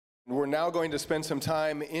We're now going to spend some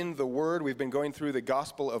time in the Word. We've been going through the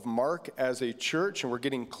Gospel of Mark as a church, and we're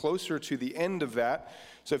getting closer to the end of that.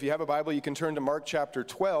 So if you have a Bible, you can turn to Mark chapter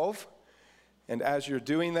 12. And as you're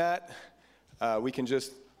doing that, we can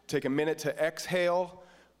just take a minute to exhale.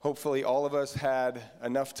 Hopefully all of us had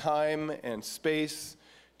enough time and space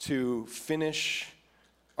to finish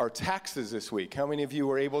our taxes this week. How many of you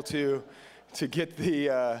were able to get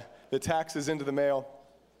the taxes into the mail?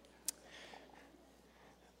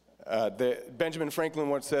 Benjamin Franklin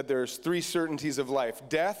once said there's three certainties of life: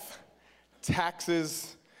 death,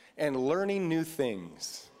 taxes, and learning new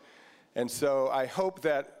things. And so I hope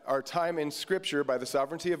that our time in Scripture, by the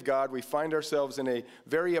sovereignty of God, we find ourselves in a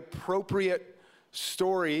very appropriate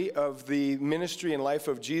story of the ministry and life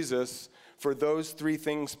of Jesus for those three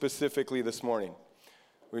things specifically this morning.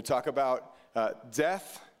 We talk about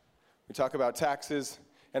death, we talk about taxes,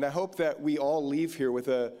 and I hope that we all leave here with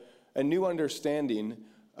a new understanding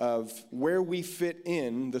of where we fit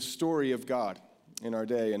in the story of God in our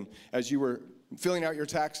day. And as you were filling out your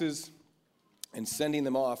taxes and sending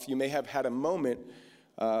them off, you may have had a moment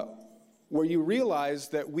where you realize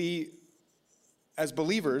that we, as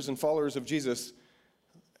believers and followers of Jesus,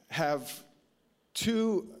 have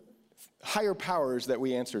two higher powers that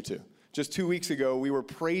we answer to. Just 2 weeks ago, we were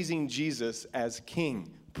praising Jesus as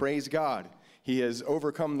King. Praise God. He has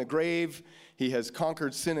overcome the grave. He has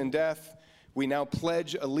conquered sin and death. We now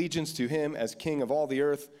pledge allegiance to him as King of all the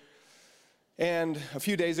earth. And a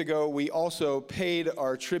few days ago, we also paid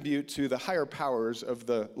our tribute to the higher powers of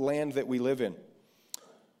the land that we live in.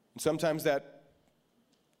 And sometimes that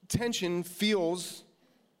tension feels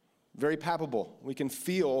very palpable. We can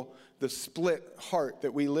feel the split heart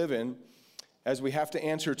that we live in as we have to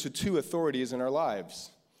answer to two authorities in our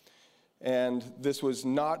lives. And this was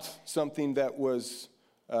not something that was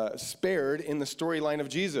spared in the storyline of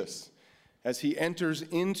Jesus. As he enters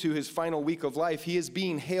into his final week of life, he is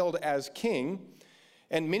being hailed as king,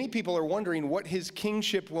 and many people are wondering what his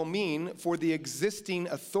kingship will mean for the existing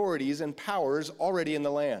authorities and powers already in the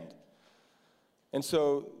land. And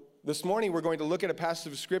so this morning we're going to look at a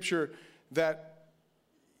passage of Scripture that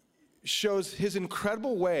shows his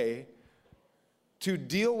incredible way to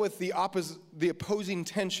deal with the opposing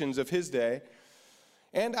tensions of his day,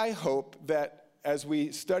 and I hope that as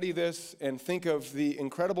we study this and think of the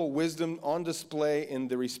incredible wisdom on display in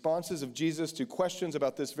the responses of Jesus to questions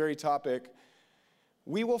about this very topic,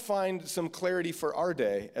 we will find some clarity for our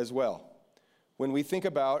day as well. When we think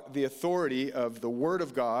about the authority of the Word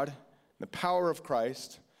of God, the power of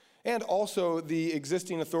Christ, and also the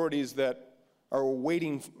existing authorities that are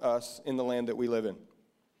awaiting us in the land that we live in.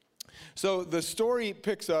 So the story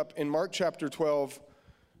picks up in Mark chapter 12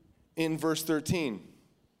 in verse 13.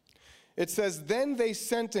 It says, "Then they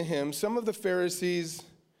sent to him some of the Pharisees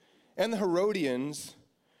and the Herodians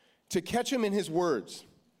to catch him in his words."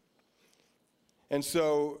 And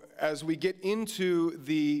so as we get into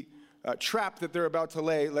the trap that they're about to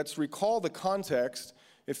lay, let's recall the context.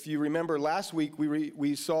 If you remember last week,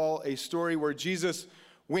 we saw a story where Jesus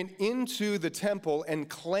went into the temple and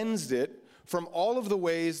cleansed it from all of the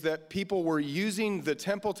ways that people were using the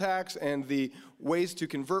temple tax and the ways to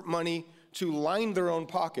convert money to line their own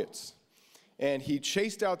pockets. And he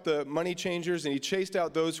chased out the money changers, and he chased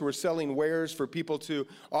out those who were selling wares for people to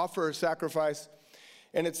offer a sacrifice.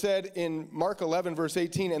 And it said in Mark 11, verse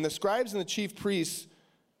 18, "And the scribes and the chief priests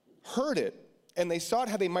heard it, and they sought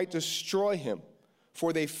how they might destroy him,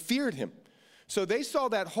 for they feared him." So they saw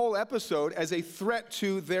that whole episode as a threat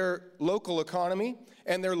to their local economy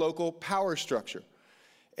and their local power structure.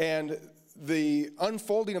 And the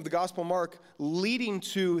unfolding of the Gospel of Mark leading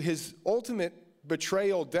to his ultimate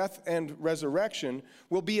betrayal, death, and resurrection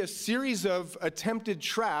will be a series of attempted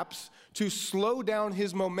traps to slow down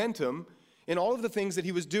his momentum in all of the things that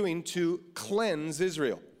he was doing to cleanse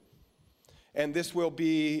Israel. And this will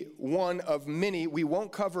be one of many. We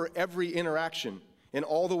won't cover every interaction in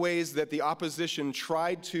all the ways that the opposition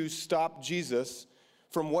tried to stop Jesus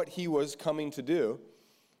from what he was coming to do.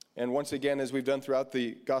 And once again, as we've done throughout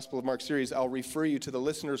the Gospel of Mark series, I'll refer you to the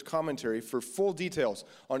listener's commentary for full details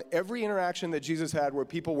on every interaction that Jesus had where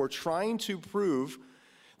people were trying to prove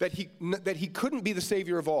that he couldn't be the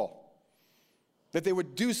Savior of all. That they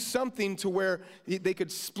would do something to where they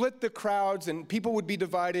could split the crowds and people would be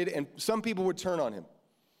divided and some people would turn on him.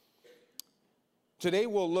 Today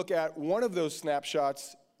we'll look at one of those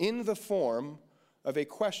snapshots in the form of a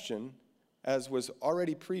question, as was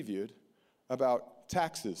already previewed, about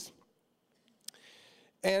taxes.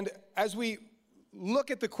 And as we look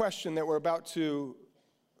at the question that we're about to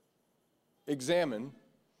examine,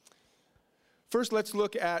 first let's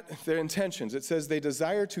look at their intentions. It says they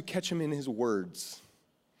desire to catch him in his words.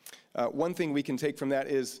 one thing we can take from that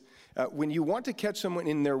is when you want to catch someone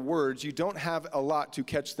in their words, you don't have a lot to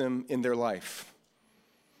catch them in their life.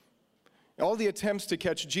 All the attempts to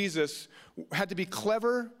catch Jesus had to be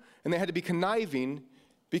clever and they had to be conniving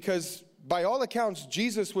because by all accounts,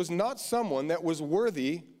 Jesus was not someone that was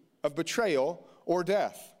worthy of betrayal or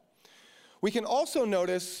death. We can also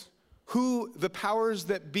notice who the powers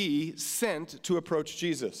that be sent to approach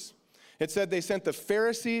Jesus. It said they sent the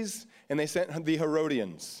Pharisees and they sent the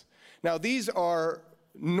Herodians. Now, these are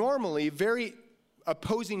normally very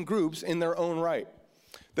opposing groups in their own right.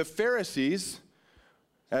 The Pharisees,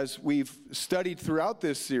 as we've studied throughout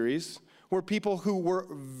this series, were people who were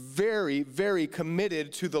very, very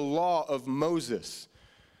committed to the law of Moses.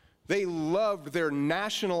 They loved their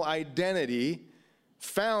national identity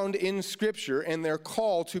found in Scripture and their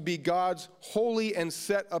call to be God's holy and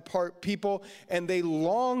set apart people, and they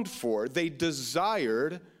longed for, they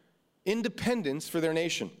desired independence for their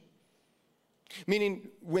nation. Meaning,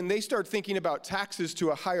 when they start thinking about taxes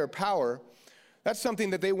to a higher power, that's something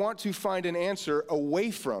that they want to find an answer away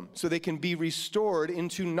from so they can be restored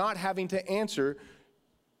into not having to answer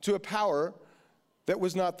to a power that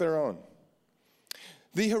was not their own.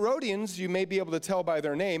 The Herodians, you may be able to tell by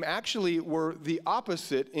their name, actually were the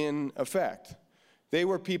opposite in effect. They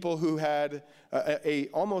were people who had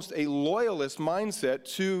almost a loyalist mindset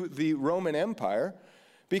to the Roman Empire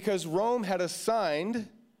because Rome had assigned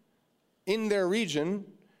in their region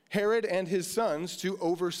Herod and his sons to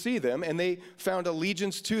oversee them, and they found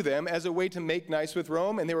allegiance to them as a way to make nice with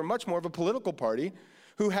Rome, and they were much more of a political party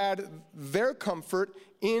who had their comfort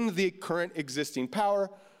in the current existing power.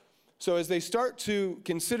 So as they start to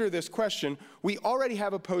consider this question, we already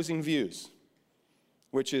have opposing views,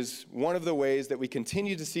 which is one of the ways that we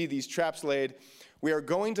continue to see these traps laid. We are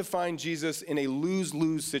going to find Jesus in a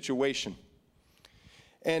lose-lose situation.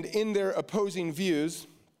 And in their opposing views,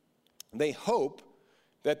 they hope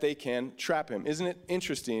that they can trap him. Isn't it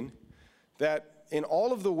interesting that in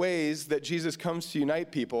all of the ways that Jesus comes to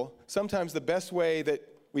unite people, sometimes the best way that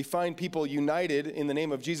we find people united in the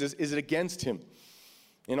name of Jesus is against him.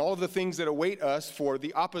 In all of the things that await us for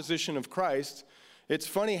the opposition of Christ, it's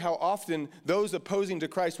funny how often those opposing to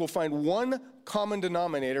Christ will find one common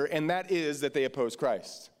denominator, and that is that they oppose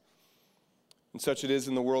Christ. And such it is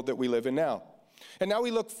in the world that we live in now. And now we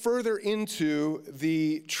look further into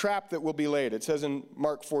the trap that will be laid. It says in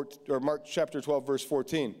Mark chapter 12, verse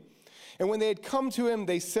 14. And when they had come to him,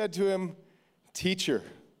 they said to him, "Teacher,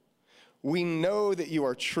 we know that you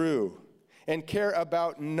are true and care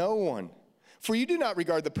about no one. For you do not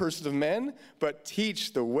regard the person of men, but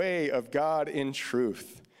teach the way of God in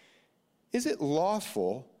truth. Is it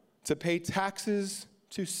lawful to pay taxes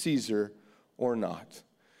to Caesar or not?"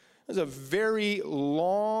 That's a very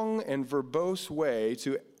long and verbose way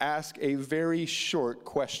to ask a very short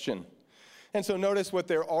question. And so notice what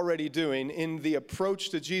they're already doing in the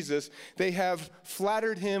approach to Jesus. They have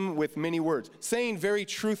flattered him with many words, saying very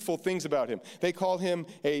truthful things about him. They call him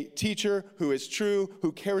a teacher who is true,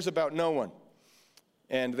 who cares about no one.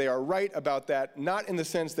 And they are right about that, not in the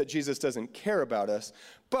sense that Jesus doesn't care about us,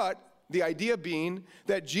 but the idea being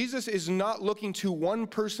that Jesus is not looking to one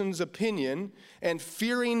person's opinion and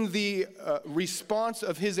fearing the response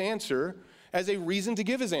of his answer as a reason to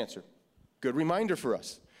give his answer. Good reminder for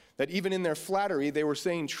us that even in their flattery, they were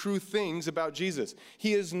saying true things about Jesus.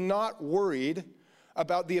 He is not worried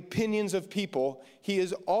about the opinions of people. He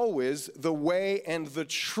is always the way and the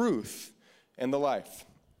truth and the life.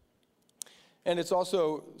 And it's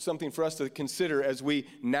also something for us to consider as we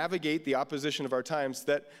navigate the opposition of our times,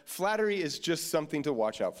 that flattery is just something to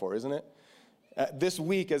watch out for, isn't it? This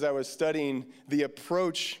week, as I was studying the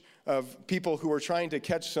approach of people who were trying to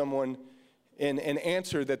catch someone in an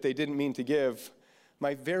answer that they didn't mean to give,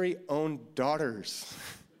 my very own daughters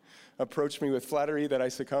approached me with flattery that I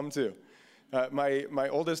succumbed to. My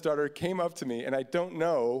oldest daughter came up to me, and I don't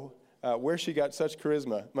know where she got such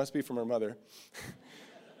charisma. Must be from her mother.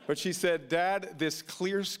 But she said, "Dad, this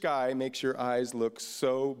clear sky makes your eyes look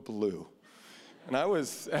so blue." And I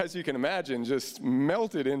was, as you can imagine, just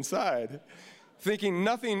melted inside, thinking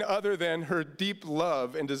nothing other than her deep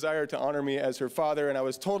love and desire to honor me as her father. And I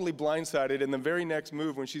was totally blindsided in the very next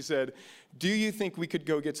move when she said, "Do you think we could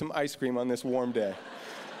go get some ice cream on this warm day?"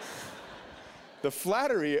 The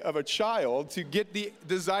flattery of a child to get the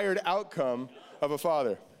desired outcome of a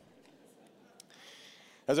father.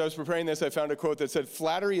 As I was preparing this, I found a quote that said,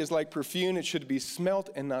 "Flattery is like perfume. It should be smelt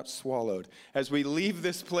and not swallowed." As we leave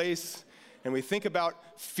this place and we think about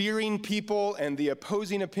fearing people and the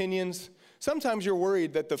opposing opinions, sometimes you're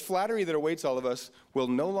worried that the flattery that awaits all of us will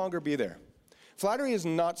no longer be there. Flattery is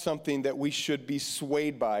not something that we should be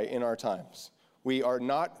swayed by in our times. We are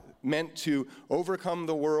not meant to overcome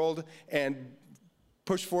the world and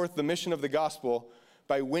push forth the mission of the gospel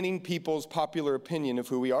by winning people's popular opinion of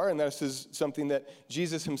who we are. And this is something that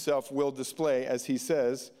Jesus himself will display as he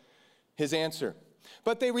says his answer.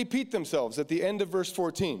 But they repeat themselves at the end of verse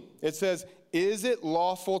 14. It says, "Is it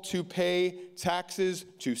lawful to pay taxes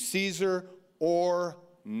to Caesar or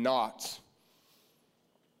not?"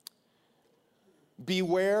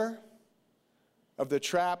 Beware of the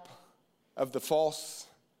trap of the false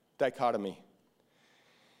dichotomy.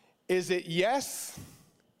 Is it yes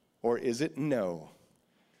or is it no?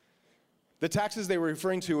 The taxes they were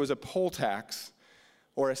referring to was a poll tax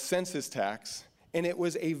or a census tax, and it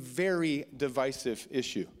was a very divisive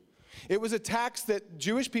issue. It was a tax that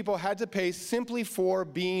Jewish people had to pay simply for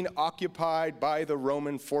being occupied by the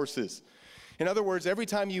Roman forces. In other words, every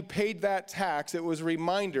time you paid that tax, it was a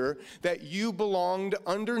reminder that you belonged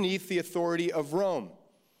underneath the authority of Rome.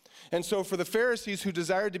 And so for the Pharisees who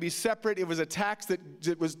desired to be separate, it was a tax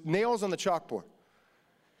that was nails on the chalkboard.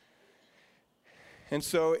 And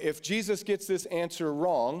so if Jesus gets this answer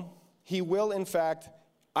wrong, he will in fact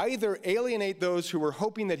either alienate those who were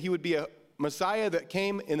hoping that he would be a Messiah that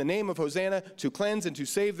came in the name of Hosanna to cleanse and to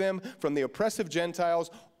save them from the oppressive Gentiles,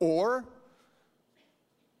 or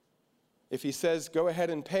if he says, go ahead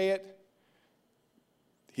and pay it,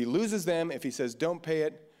 he loses them. If he says, don't pay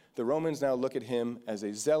it, the Romans now look at him as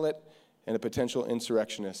a zealot and a potential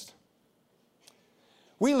insurrectionist.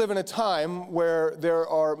 We live in a time where there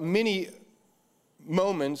are many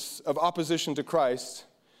moments of opposition to Christ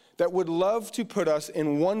that would love to put us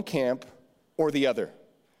in one camp or the other.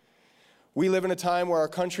 We live in a time where our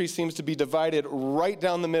country seems to be divided right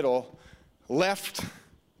down the middle, left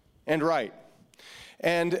and right.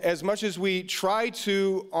 And as much as we try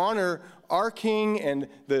to honor our king and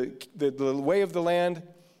the way of the land,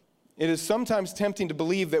 it is sometimes tempting to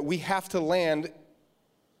believe that we have to land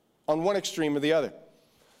on one extreme or the other.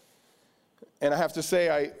 And I have to say,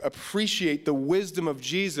 I appreciate the wisdom of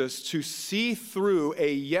Jesus to see through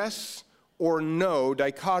a yes or no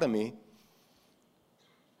dichotomy,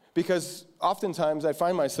 because oftentimes I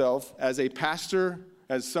find myself as a pastor,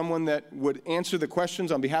 as someone that would answer the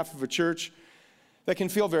questions on behalf of a church, that can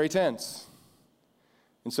feel very tense.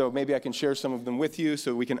 And so maybe I can share some of them with you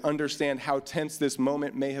so we can understand how tense this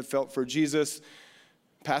moment may have felt for Jesus.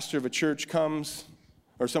 Pastor of a church comes,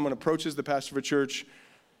 or someone approaches the pastor of a church,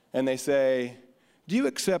 and they say, do you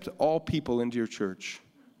accept all people into your church,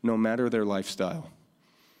 no matter their lifestyle?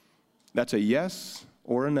 That's a yes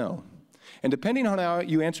or a no. And depending on how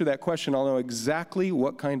you answer that question, I'll know exactly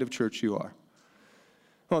what kind of church you are.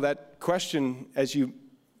 Well, that question, as you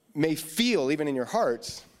may feel even in your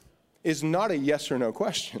hearts, is not a yes or no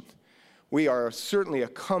question. We are certainly a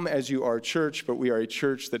come-as-you-are church, but we are a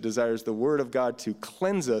church that desires the Word of God to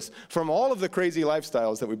cleanse us from all of the crazy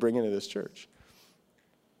lifestyles that we bring into this church.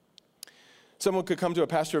 Someone could come to a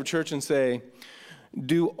pastor of church and say,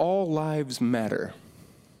 do all lives matter?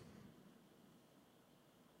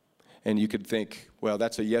 And you could think, well,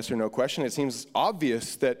 that's a yes or no question. It seems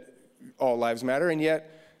obvious that all lives matter, and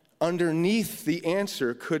yet underneath the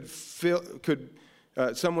answer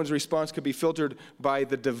someone's response could be filtered by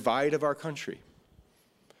the divide of our country.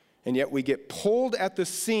 And yet we get pulled at the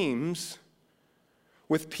seams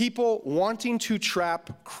with people wanting to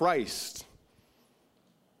trap Christ.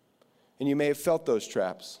 And you may have felt those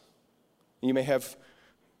traps. You may have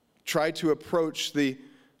tried to approach the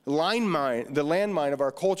landmine of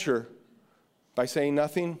our culture by saying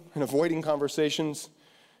nothing and avoiding conversations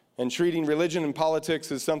and treating religion and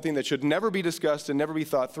politics as something that should never be discussed and never be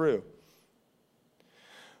thought through.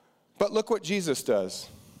 But look what Jesus does.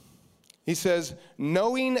 He says,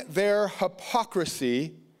 knowing their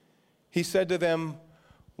hypocrisy, he said to them,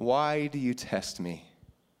 why do you test me?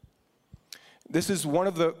 This is one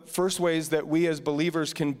of the first ways that we as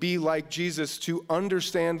believers can be like Jesus, to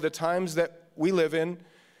understand the times that we live in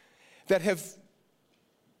that have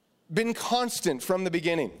been constant from the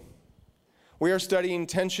beginning. We are studying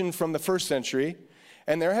tension from the first century,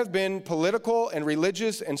 and there have been political and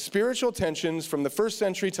religious and spiritual tensions from the first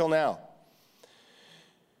century till now.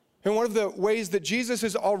 And one of the ways that Jesus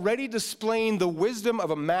is already displaying the wisdom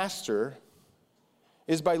of a master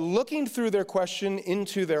is by looking through their question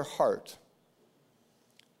into their heart.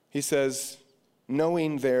 He says,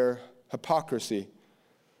 knowing their hypocrisy.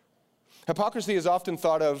 Hypocrisy is often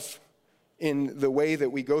thought of in the way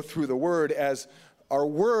that we go through the word as our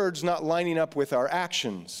words not lining up with our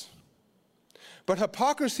actions. But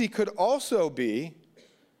hypocrisy could also be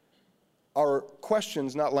our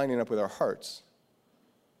questions not lining up with our hearts.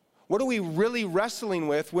 What are we really wrestling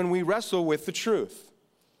with when we wrestle with the truth?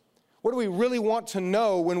 What do we really want to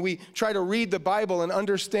know when we try to read the Bible and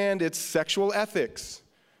understand its sexual ethics?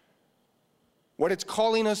 What it's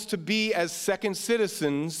calling us to be as second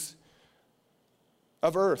citizens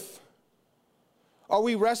of earth? Are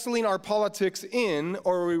we wrestling our politics in,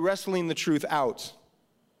 or are we wrestling the truth out?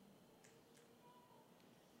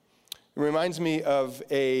 It reminds me of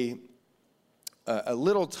a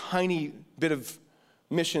little tiny bit of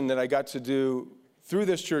mission that I got to do through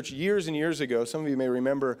this church years and years ago. Some of you may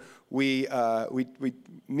remember, me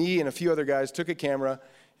and a few other guys took a camera,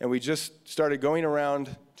 and we just started going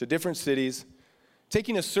around to different cities,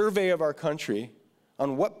 taking a survey of our country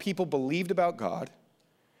on what people believed about God,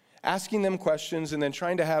 asking them questions, and then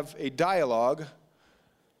trying to have a dialogue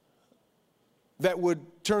that would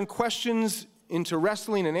turn questions into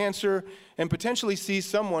wrestling and answer, and potentially see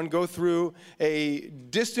someone go through a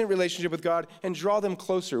distant relationship with God and draw them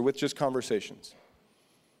closer with just conversations.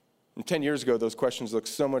 And 10 years ago, those questions looked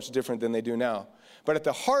so much different than they do now. But at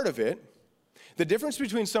the heart of it, the difference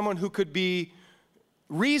between someone who could be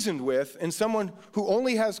reasoned with and someone who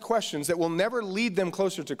only has questions that will never lead them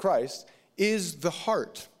closer to Christ is the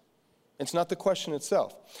heart. It's not the question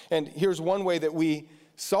itself. And here's one way that we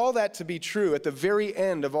saw that to be true. At the very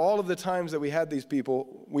end of all of the times that we had these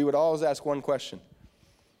people, we would always ask one question.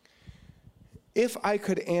 If I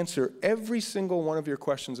could answer every single one of your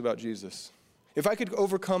questions about Jesus, if I could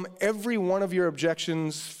overcome every one of your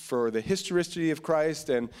objections for the historicity of Christ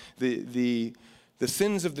and the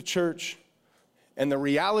sins of the church and the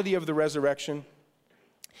reality of the resurrection,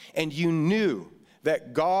 and you knew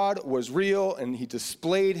that God was real and he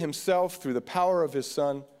displayed himself through the power of his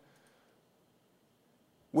Son,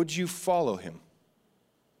 would you follow him?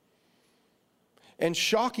 And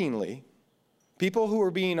shockingly, people who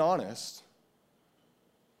are being honest,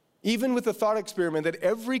 even with the thought experiment that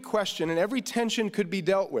every question and every tension could be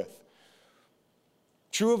dealt with,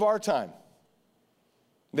 true of our time,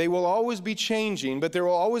 they will always be changing, but there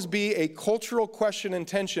will always be a cultural question and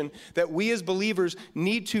tension that we as believers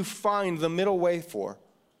need to find the middle way for.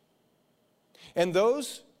 And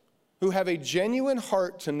those who have a genuine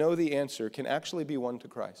heart to know the answer can actually be won to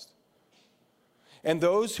Christ. And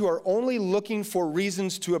those who are only looking for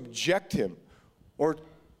reasons to object him or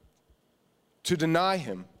to deny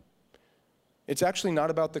him, it's actually not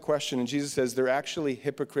about the question. And Jesus says they're actually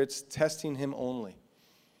hypocrites testing him only.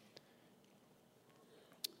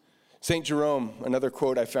 St. Jerome, another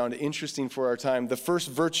quote I found interesting for our time, the first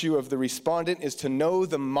virtue of the respondent is to know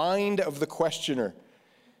the mind of the questioner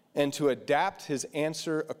and to adapt his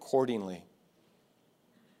answer accordingly.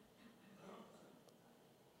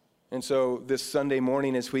 And so this Sunday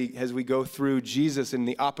morning, as we go through Jesus in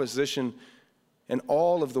the opposition and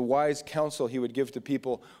all of the wise counsel he would give to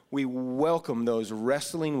people, we welcome those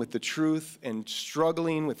wrestling with the truth and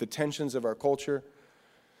struggling with the tensions of our culture.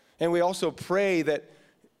 And we also pray that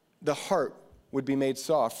the heart would be made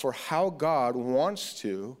soft for how God wants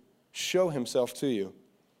to show himself to you.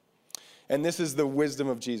 And this is the wisdom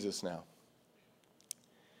of Jesus now.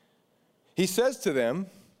 He says to them,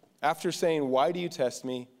 after saying, "Why do you test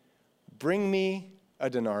me? Bring me a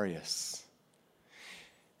denarius."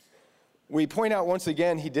 We point out once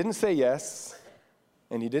again, he didn't say yes,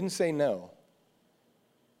 and he didn't say no.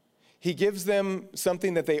 He gives them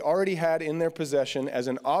something that they already had in their possession as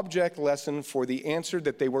an object lesson for the answer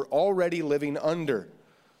that they were already living under.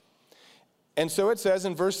 And so it says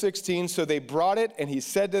in verse 16, so they brought it, and he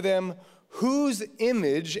said to them, "Whose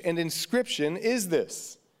image and inscription is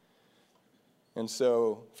this?" And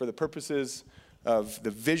so for the purposes of the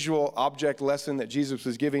visual object lesson that Jesus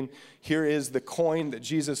was giving, here is the coin that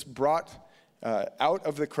Jesus brought out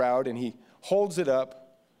of the crowd, and he holds it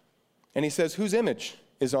up, and he says, "Whose image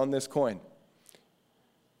is on this coin?"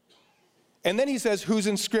 And then he says, "Whose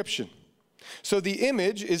inscription?" So the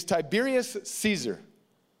image is Tiberius Caesar,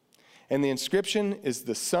 and the inscription is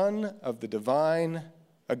the Son of the Divine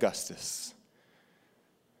Augustus.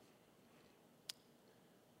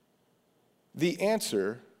 The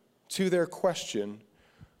answer to their question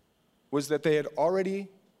was that they had already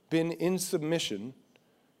been in submission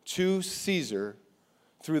to Caesar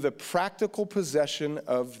through the practical possession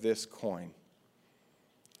of this coin.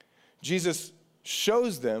 Jesus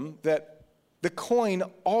shows them that the coin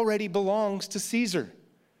already belongs to Caesar.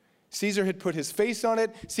 Caesar had put his face on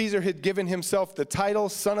it. Caesar had given himself the title,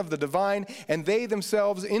 Son of the Divine, and they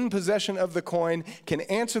themselves, in possession of the coin, can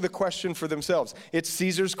answer the question for themselves. It's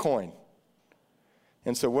Caesar's coin.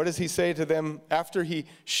 And so what does he say to them after he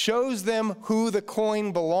shows them who the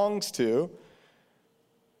coin belongs to?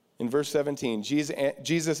 In verse 17,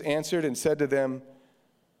 Jesus answered and said to them,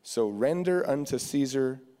 "So render unto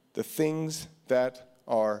Caesar the things that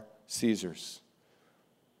are Caesar's,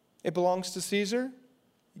 It belongs to Caesar.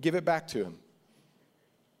 Give it back to him.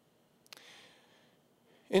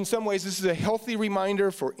 In some ways, this is a healthy reminder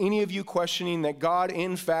for any of you questioning that God,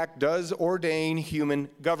 in fact, does ordain human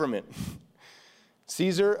government.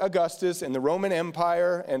 Caesar Augustus and the Roman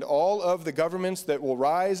Empire and all of the governments that will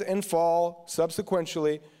rise and fall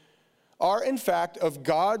subsequently are, in fact, of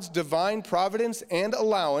God's divine providence and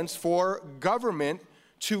allowance for government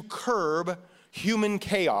to curb human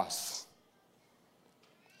chaos.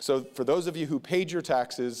 So for those of you who paid your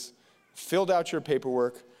taxes, filled out your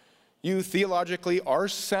paperwork, you theologically are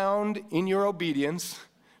sound in your obedience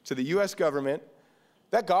to the U.S. government,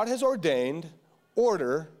 that God has ordained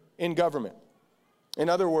order in government. In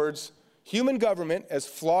other words, human government, as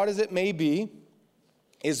flawed as it may be,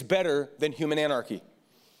 is better than human anarchy.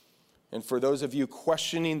 And for those of you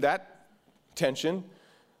questioning that tension,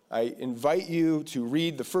 I invite you to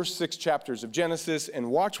read the first 6 chapters of Genesis and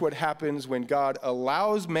watch what happens when God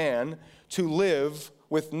allows man to live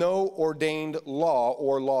with no ordained law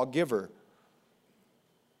or lawgiver.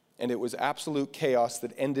 And it was absolute chaos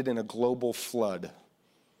that ended in a global flood.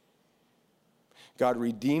 God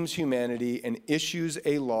redeems humanity and issues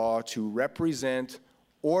a law to represent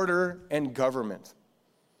order and government.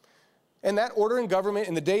 And that order and government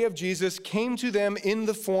in the day of Jesus came to them in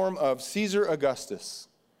the form of Caesar Augustus,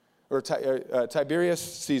 or Tiberius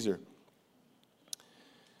Caesar.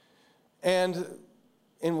 And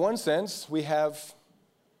in one sense, we have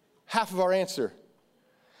half of our answer.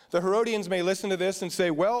 The Herodians may listen to this and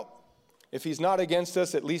say, well, if he's not against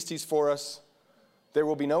us, at least he's for us. There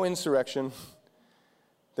will be no insurrection.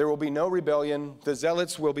 There will be no rebellion. The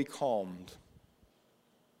zealots will be calmed.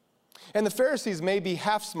 And the Pharisees may be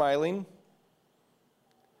half smiling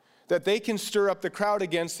that they can stir up the crowd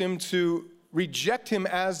against him to reject him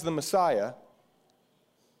as the Messiah.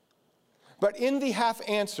 But in the half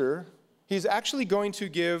answer, he's actually going to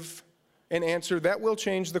give an answer that will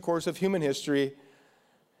change the course of human history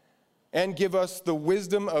and give us the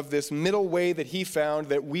wisdom of this middle way that he found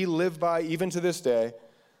that we live by even to this day.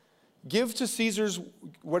 Give to Caesar's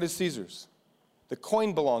what is Caesar's. The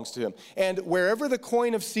coin belongs to him. And wherever the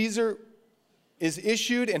coin of Caesar is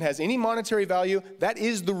issued and has any monetary value, that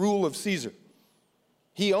is the rule of Caesar.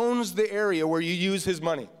 He owns the area where you use his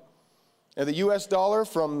money. And the U.S. dollar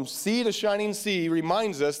from sea to shining sea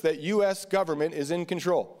reminds us that U.S. government is in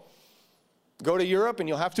control. Go to Europe and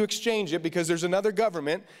you'll have to exchange it because there's another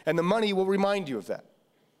government, and the money will remind you of that.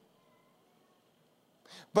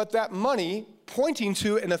 But that money, pointing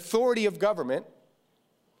to an authority of government,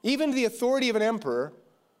 even the authority of an emperor,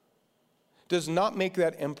 does not make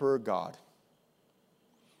that emperor God.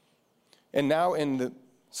 And now in the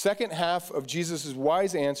second half of Jesus'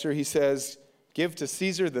 wise answer, he says, give to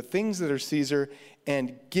Caesar the things that are Caesar,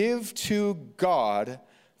 and give to God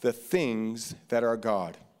the things that are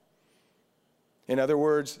God. In other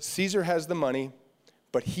words, Caesar has the money,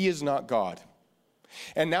 but he is not God.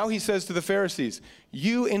 And now he says to the Pharisees,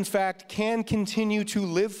 you in fact can continue to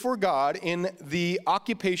live for God in the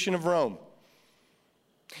occupation of Rome.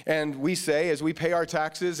 And we say, as we pay our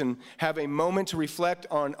taxes and have a moment to reflect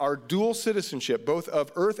on our dual citizenship, both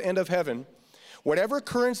of earth and of heaven, whatever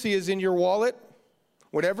currency is in your wallet,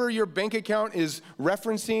 whatever your bank account is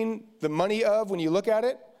referencing the money of when you look at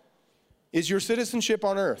it, is your citizenship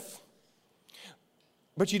on earth.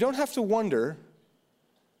 But you don't have to wonder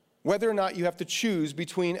whether or not you have to choose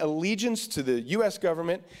between allegiance to the U.S.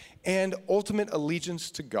 government and ultimate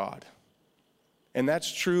allegiance to God. And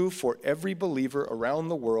that's true for every believer around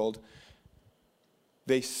the world.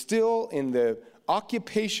 They still, in the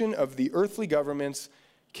occupation of the earthly governments,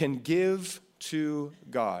 can give to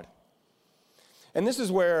God. And this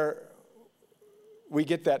is where we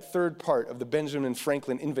get that third part of the Benjamin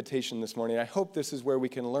Franklin invitation this morning. I hope this is where we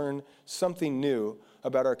can learn something new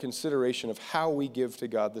about our consideration of how we give to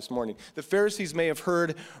God this morning. The Pharisees may have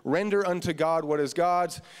heard, render unto God what is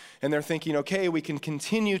God's, and they're thinking, okay, we can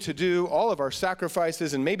continue to do all of our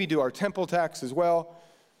sacrifices and maybe do our temple tax as well.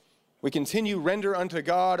 We continue render unto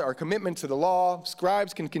God our commitment to the law.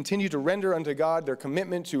 Scribes can continue to render unto God their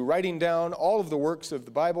commitment to writing down all of the works of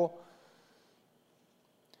the Bible.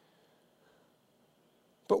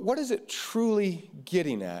 But what is it truly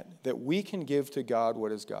getting at that we can give to God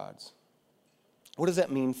what is God's? What does that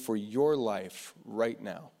mean for your life right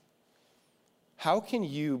now? How can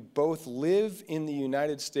you both live in the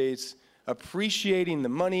United States appreciating the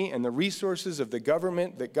money and the resources of the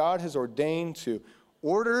government that God has ordained to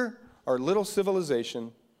order our little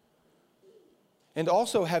civilization, and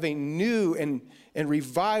also have a new and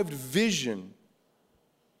revived vision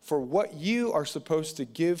for what you are supposed to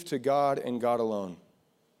give to God and God alone?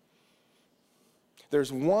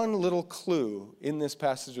 there's one little clue in this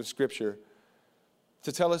passage of Scripture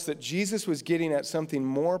to tell us that Jesus was getting at something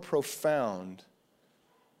more profound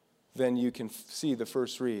than you can see the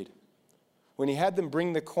first read. When he had them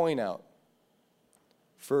bring the coin out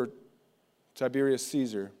for Tiberius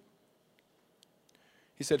Caesar,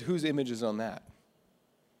 he said, whose image is on that?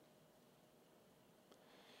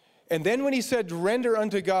 And then when he said, render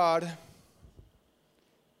unto God,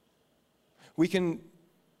 we can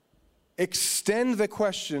extend the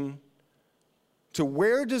question to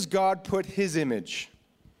where does God put his image?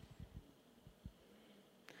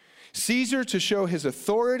 Caesar to show his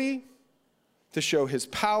authority, to show his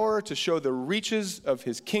power, to show the reaches of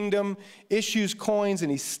his kingdom, issues coins,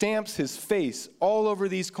 and he stamps his face all over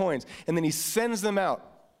these coins, and then he sends them out.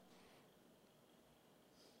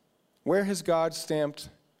 Where has God stamped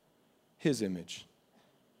his image?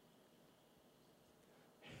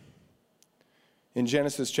 In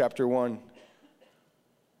Genesis chapter 1,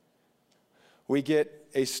 we get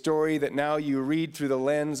a story that now you read through the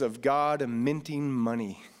lens of God minting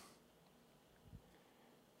money.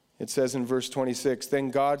 It says in verse 26, then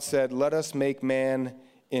God said, let us make man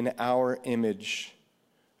in our image,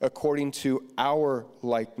 according to our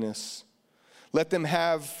likeness. Let them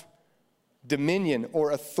have dominion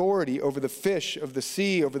or authority over the fish of the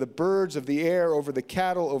sea, over the birds of the air, over the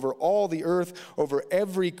cattle, over all the earth, over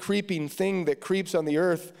every creeping thing that creeps on the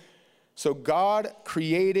earth. So God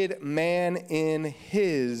created man in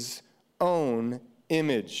his own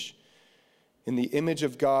image. In the image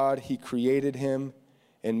of God, he created him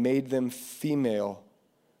and made them female.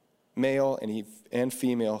 Male and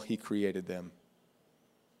female, he created them.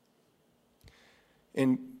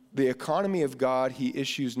 In the economy of God, he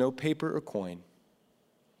issues no paper or coin.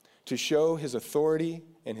 To show his authority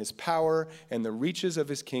and his power and the reaches of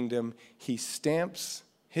his kingdom, he stamps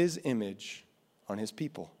his image on his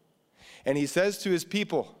people. And he says to his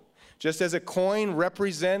people, just as a coin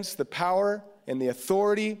represents the power and the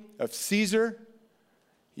authority of Caesar,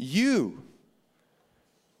 you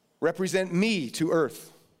represent me to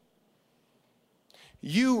earth.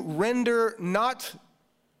 You render not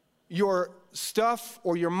your stuff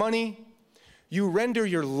or your money, you render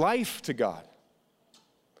your life to God.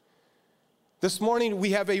 This morning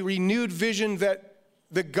we have a renewed vision that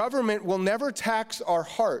the government will never tax our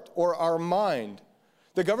heart or our mind.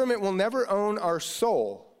 The government will never own our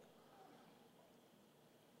soul.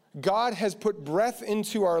 God has put breath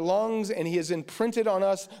into our lungs, and he has imprinted on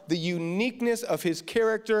us the uniqueness of his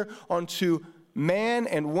character onto man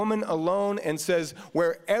and woman alone, and says,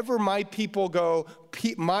 wherever my people go,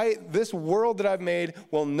 this world that I've made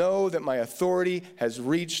will know that my authority has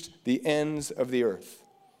reached the ends of the earth.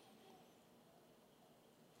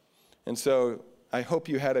 And so I hope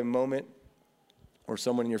you had a moment, or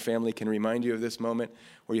someone in your family can remind you of this moment,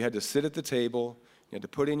 where you had to sit at the table, you had to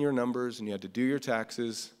put in your numbers, and you had to do your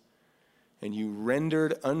taxes, and you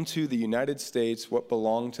rendered unto the United States what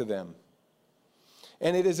belonged to them.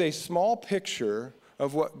 And it is a small picture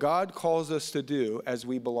of what God calls us to do as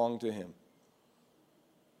we belong to him.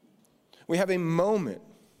 We have a moment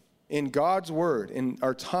in God's word, in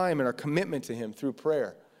our time and our commitment to him through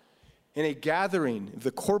prayer, in a gathering, the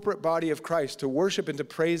corporate body of Christ, to worship and to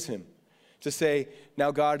praise him, to say, now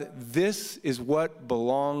God, this is what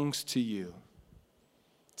belongs to you.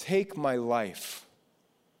 Take my life.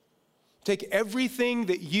 Take everything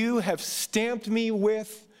that you have stamped me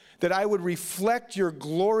with, that I would reflect your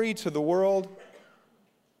glory to the world,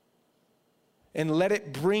 and let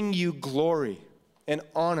it bring you glory and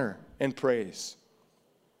honor and praise.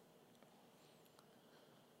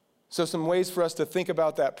 So some ways for us to think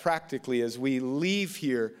about that practically as we leave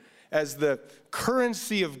here as the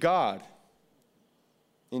currency of God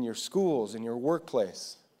in your schools, in your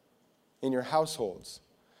workplace, in your households,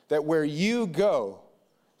 that where you go,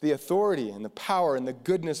 the authority and the power and the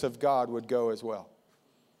goodness of God would go as well.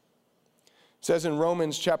 It says in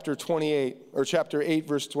Romans chapter 8,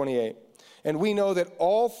 verse 28, and we know that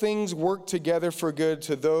all things work together for good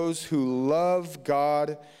to those who love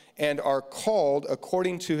God and are called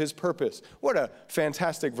according to his purpose. What a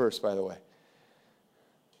fantastic verse, by the way.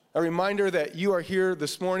 A reminder that you are here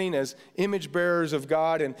this morning as image bearers of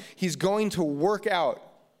God, and he's going to work out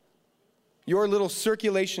your little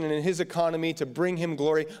circulation in his economy to bring him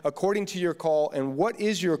glory according to your call. And what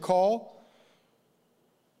is your call?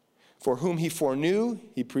 For whom he foreknew,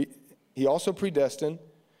 he also predestined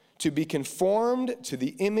to be conformed to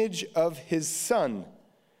the image of his Son,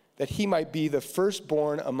 that he might be the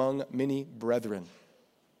firstborn among many brethren.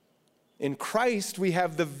 In Christ, we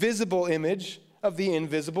have the visible image of the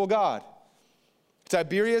invisible God.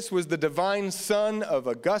 Tiberius was the divine son of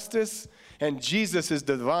Augustus, and Jesus is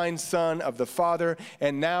the divine son of the Father,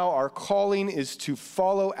 and now our calling is to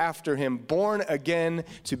follow after him, born again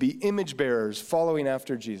to be image bearers, following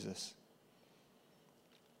after Jesus.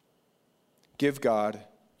 Give God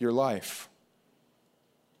your life.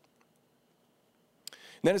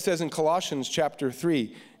 And then it says in Colossians chapter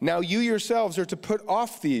 3, now you yourselves are to put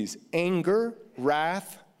off these: anger,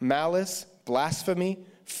 wrath, malice, blasphemy,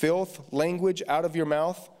 filth, language out of your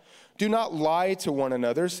mouth. Do not lie to one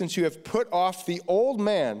another, since you have put off the old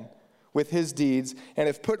man with his deeds and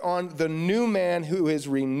have put on the new man, who is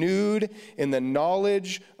renewed in the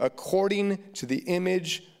knowledge according to the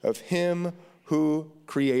image of him who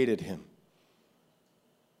created him.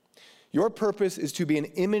 Your purpose is to be an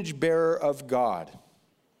image bearer of God.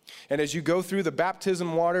 And as you go through the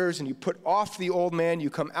baptism waters and you put off the old man, you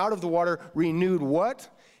come out of the water renewed what?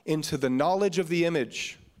 Into the knowledge of the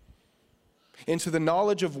image. Into the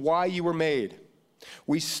knowledge of why you were made.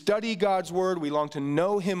 We study God's word. We long to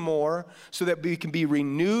know him more so that we can be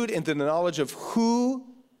renewed into the knowledge of who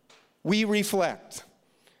we reflect.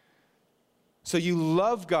 So you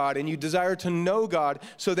love God and you desire to know God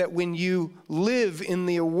so that when you live in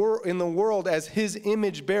the world as his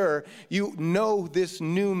image bearer, you know this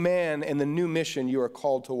new man and the new mission you are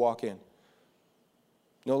called to walk in.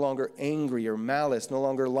 No longer angry or malice, no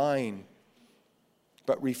longer lying,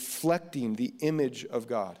 but reflecting the image of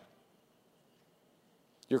God.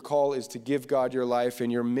 Your call is to give God your life,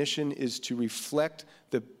 and your mission is to reflect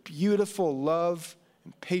the beautiful love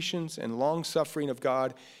and patience and long-suffering of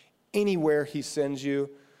God anywhere he sends you,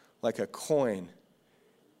 like a coin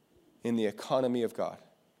in the economy of God.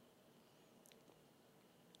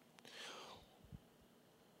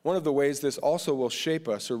 One of the ways this also will shape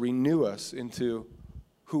us or renew us into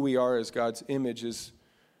who we are as God's image is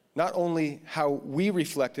not only how we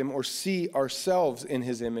reflect him or see ourselves in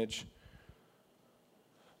his image,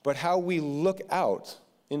 but how we look out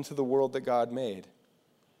into the world that God made.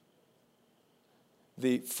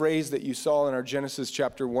 The phrase that you saw in our Genesis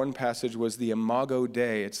chapter 1 passage was the Imago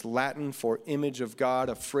Dei. It's Latin for image of God,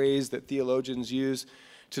 a phrase that theologians use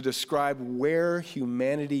to describe where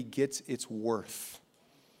humanity gets its worth.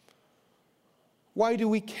 Why do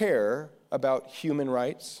we care about human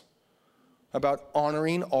rights, about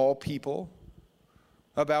honoring all people,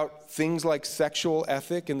 about things like sexual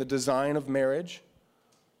ethic and the design of marriage?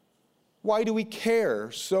 Why do we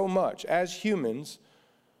care so much as humans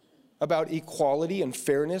about equality and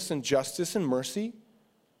fairness and justice and mercy?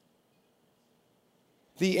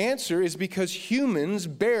 The answer is because humans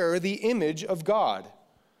bear the image of God.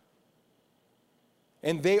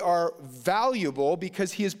 And they are valuable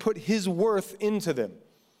because he has put his worth into them.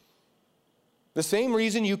 The same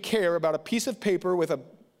reason you care about a piece of paper with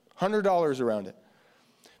 $100 around it,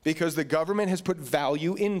 because the government has put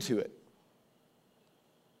value into it.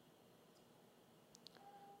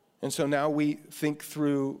 And so now we think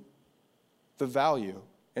through the value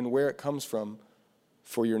and where it comes from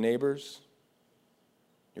for your neighbors,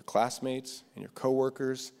 your classmates, and your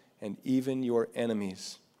coworkers, and even your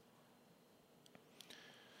enemies.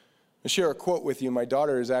 I'll share a quote with you. My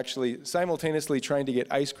daughter is actually simultaneously trying to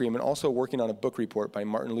get ice cream and also working on a book report by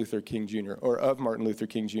Martin Luther King Jr., or of Martin Luther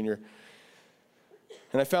King Jr.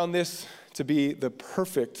 And I found this to be the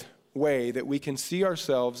perfect way that we can see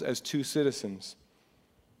ourselves as two citizens.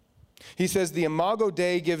 He says, the Imago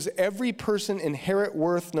Dei gives every person inherent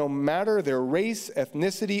worth no matter their race,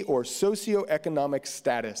 ethnicity, or socioeconomic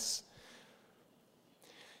status.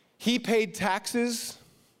 He paid taxes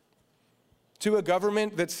to a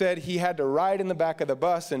government that said he had to ride in the back of the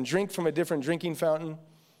bus and drink from a different drinking fountain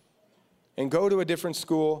and go to a different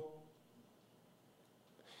school.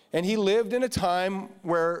 And he lived in a time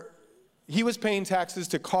where he was paying taxes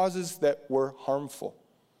to causes that were harmful.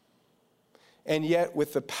 And yet,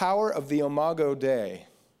 with the power of the Imago Dei,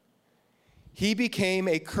 he became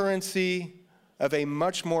a currency of a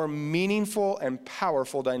much more meaningful and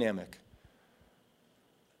powerful dynamic.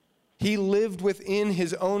 He lived within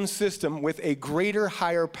his own system with a greater,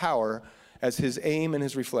 higher power as his aim and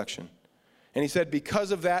his reflection. And he said,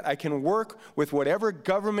 because of that, I can work with whatever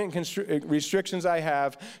government restrictions I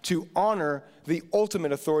have to honor the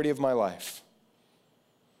ultimate authority of my life.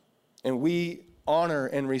 And we honor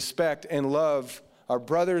and respect and love our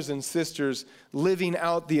brothers and sisters living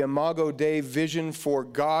out the Imago Dei vision for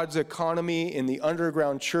God's economy in the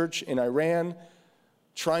underground church in Iran,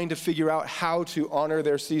 trying to figure out how to honor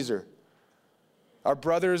their Caesar. Our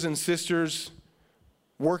brothers and sisters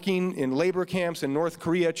working in labor camps in North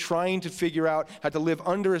Korea, trying to figure out how to live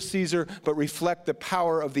under a Caesar but reflect the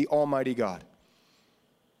power of the Almighty God.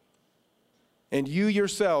 and you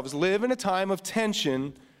yourselves live in a time of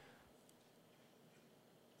tension,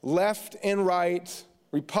 left and right,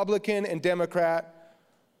 Republican and Democrat,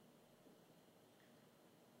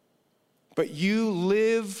 but you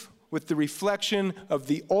live with the reflection of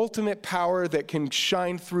the ultimate power that can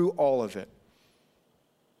shine through all of it.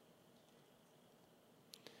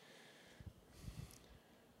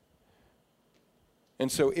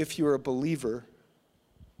 And so if you're a believer,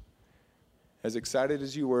 as excited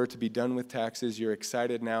as you were to be done with taxes, you're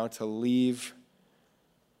excited now to leave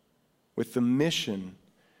with the mission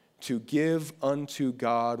to give unto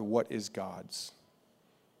God what is God's,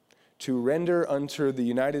 to render unto the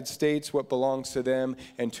United States what belongs to them,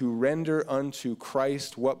 and to render unto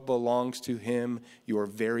Christ what belongs to him, your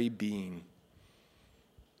very being.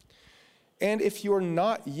 And if you're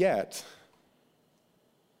not yet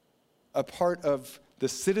a part of the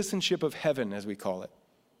citizenship of heaven, as we call it,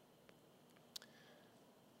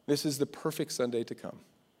 this is the perfect Sunday to come.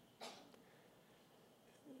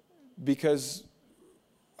 Because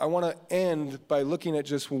I want to end by looking at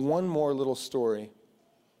just one more little story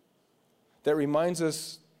that reminds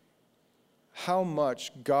us how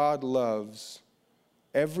much God loves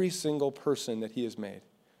every single person that he has made,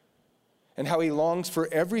 and how he longs for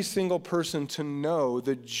every single person to know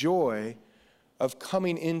the joy of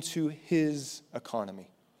coming into his economy.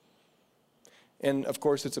 And of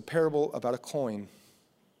course, it's a parable about a coin.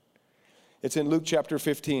 It's in Luke chapter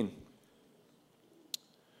 15.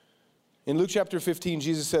 In Luke chapter 15,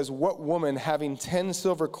 Jesus says, "What woman having 10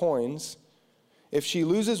 silver coins, if she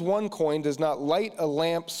loses one coin, does not light a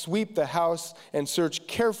lamp, sweep the house, and search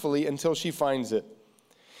carefully until she finds it?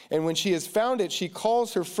 And when she has found it, she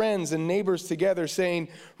calls her friends and neighbors together, saying,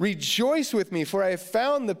 'Rejoice with me, for I have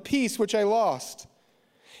found the piece which I lost.'"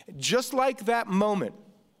 Just like that moment,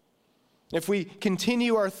 if we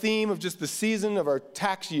continue our theme of just the season of our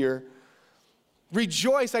tax year,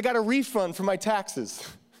 rejoice, I got a refund for my taxes.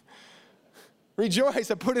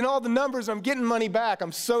 Rejoice, I put in all the numbers, I'm getting money back.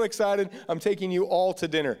 I'm so excited, I'm taking you all to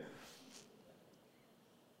dinner.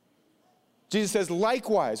 Jesus says,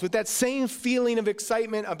 likewise, with that same feeling of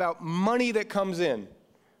excitement about money that comes in,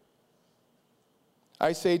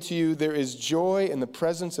 I say to you, there is joy in the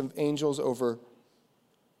presence of angels of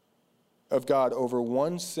God over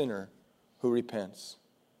one sinner who repents.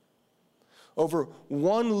 Over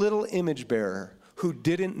one little image bearer who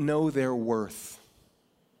didn't know their worth.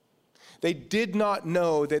 They did not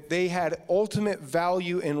know that they had ultimate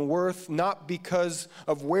value and worth, not because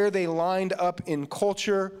of where they lined up in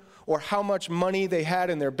culture or how much money they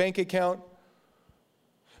had in their bank account,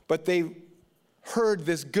 but they heard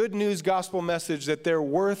this good news gospel message that their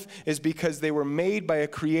worth is because they were made by a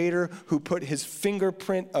creator who put his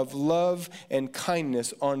fingerprint of love and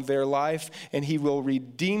kindness on their life, and he will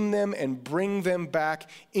redeem them and bring them back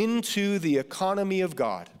into the economy of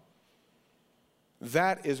God.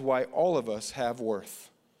 That is why all of us have worth.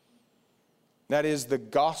 That is the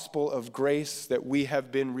gospel of grace, that we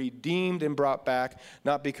have been redeemed and brought back,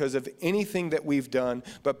 not because of anything that we've done,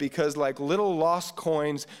 but because like little lost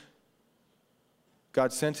coins,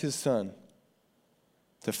 God sent his son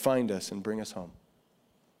to find us and bring us home.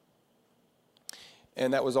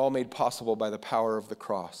 And that was all made possible by the power of the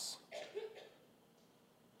cross.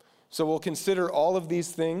 So we'll consider all of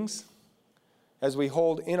these things as we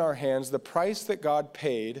hold in our hands the price that God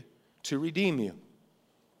paid to redeem you,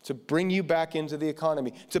 to bring you back into the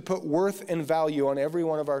economy, to put worth and value on every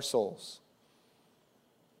one of our souls.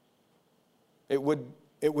 It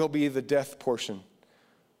will be the death portion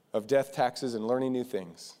of death, taxes, and learning new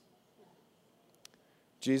things.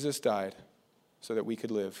 Jesus died so that we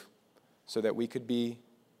could live, so that we could be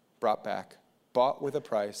brought back, bought with a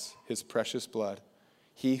price, his precious blood.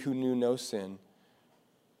 He who knew no sin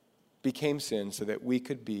became sin so that we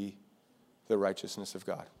could be the righteousness of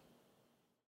God.